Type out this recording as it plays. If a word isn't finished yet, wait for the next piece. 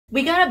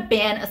We gotta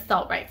ban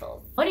assault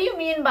rifles. What do you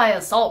mean by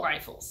assault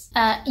rifles?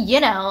 You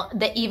know,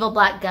 the evil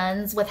black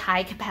guns with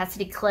high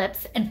capacity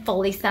clips and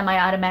fully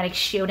semi-automatic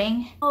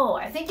shooting. Oh,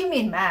 I think you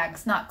mean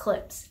mags, not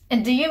clips.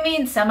 And do you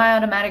mean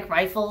semi-automatic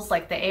rifles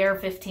like the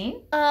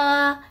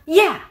AR-15?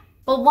 Yeah.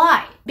 But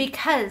why?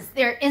 Because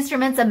they're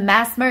instruments of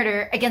mass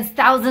murder against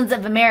thousands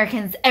of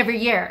Americans every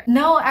year.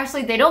 No,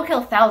 actually, they don't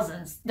kill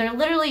thousands. They're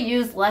literally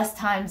used less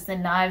times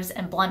than knives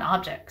and blunt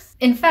objects.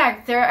 In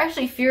fact, there are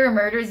actually fewer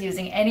murders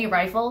using any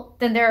rifle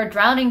than there are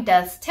drowning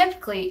deaths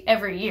typically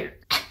every year.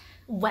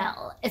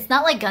 Well, it's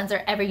not like guns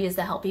are ever used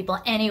to help people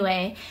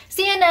anyway.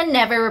 CNN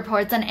never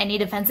reports on any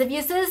defensive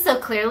uses, so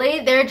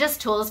clearly they're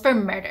just tools for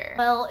murder.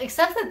 Well,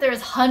 except that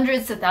there's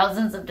hundreds to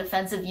thousands of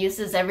defensive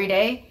uses every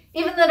day.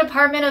 Even the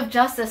Department of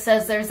Justice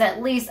says there's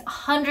at least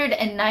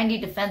 190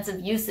 defensive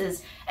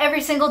uses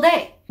every single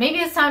day. Maybe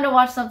it's time to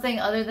watch something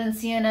other than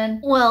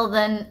CNN? Well,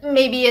 then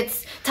maybe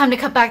it's time to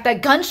cut back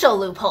that gun show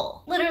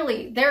loophole.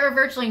 Literally, there are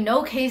virtually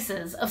no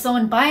cases of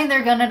someone buying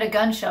their gun at a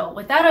gun show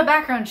without a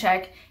background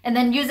check and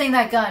then using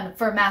that gun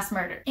for mass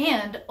murder.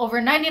 And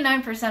over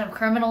 99% of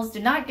criminals do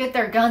not get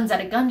their guns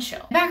at a gun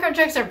show. Background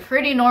checks are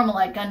pretty normal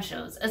at gun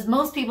shows, as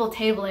most people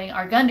tabling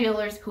are gun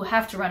dealers who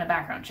have to run a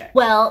background check.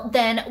 Well,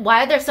 then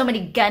why are there so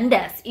many gun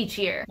deaths each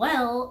year?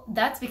 Well,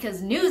 that's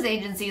because news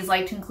agencies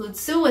like to include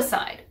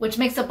suicide, which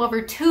makes up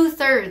over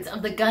 2/3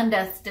 of the gun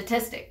death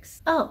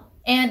statistics. Oh.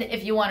 And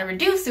if you want to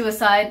reduce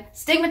suicide,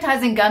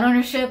 stigmatizing gun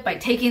ownership by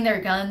taking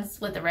their guns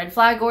with a red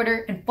flag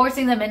order and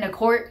forcing them into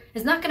court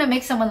is not going to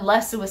make someone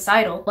less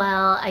suicidal.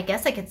 Well, I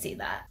guess I could see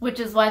that. Which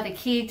is why the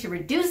key to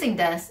reducing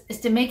deaths is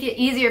to make it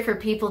easier for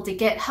people to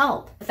get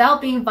help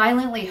without being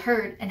violently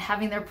hurt and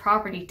having their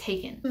property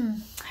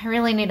taken. I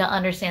really need to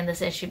understand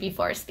this issue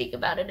before I speak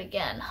about it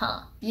again,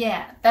 huh?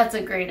 Yeah, that's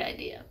a great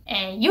idea.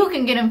 And you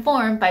can get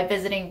informed by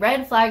visiting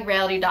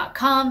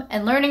redflagreality.com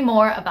and learning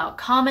more about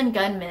common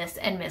gun myths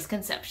and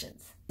misconceptions.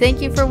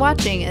 Thank you for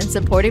watching and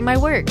supporting my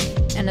work.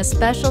 And a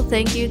special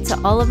thank you to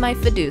all of my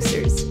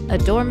fiducers,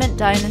 Adornment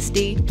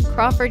Dynasty,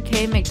 Crawford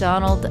K.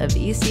 McDonald of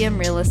ECM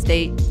Real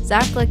Estate,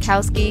 Zach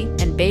Lakowski,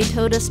 and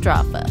Betoda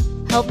Strafa.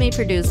 Help me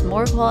produce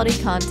more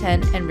quality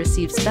content and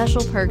receive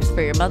special perks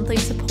for your monthly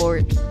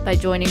support by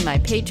joining my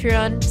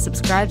Patreon,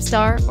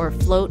 Subscribestar, or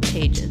Float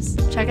pages.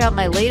 Check out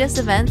my latest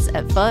events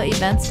at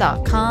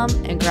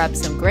phaevents.com and grab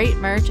some great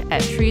merch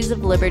at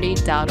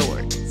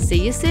treesofliberty.org.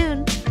 See you soon!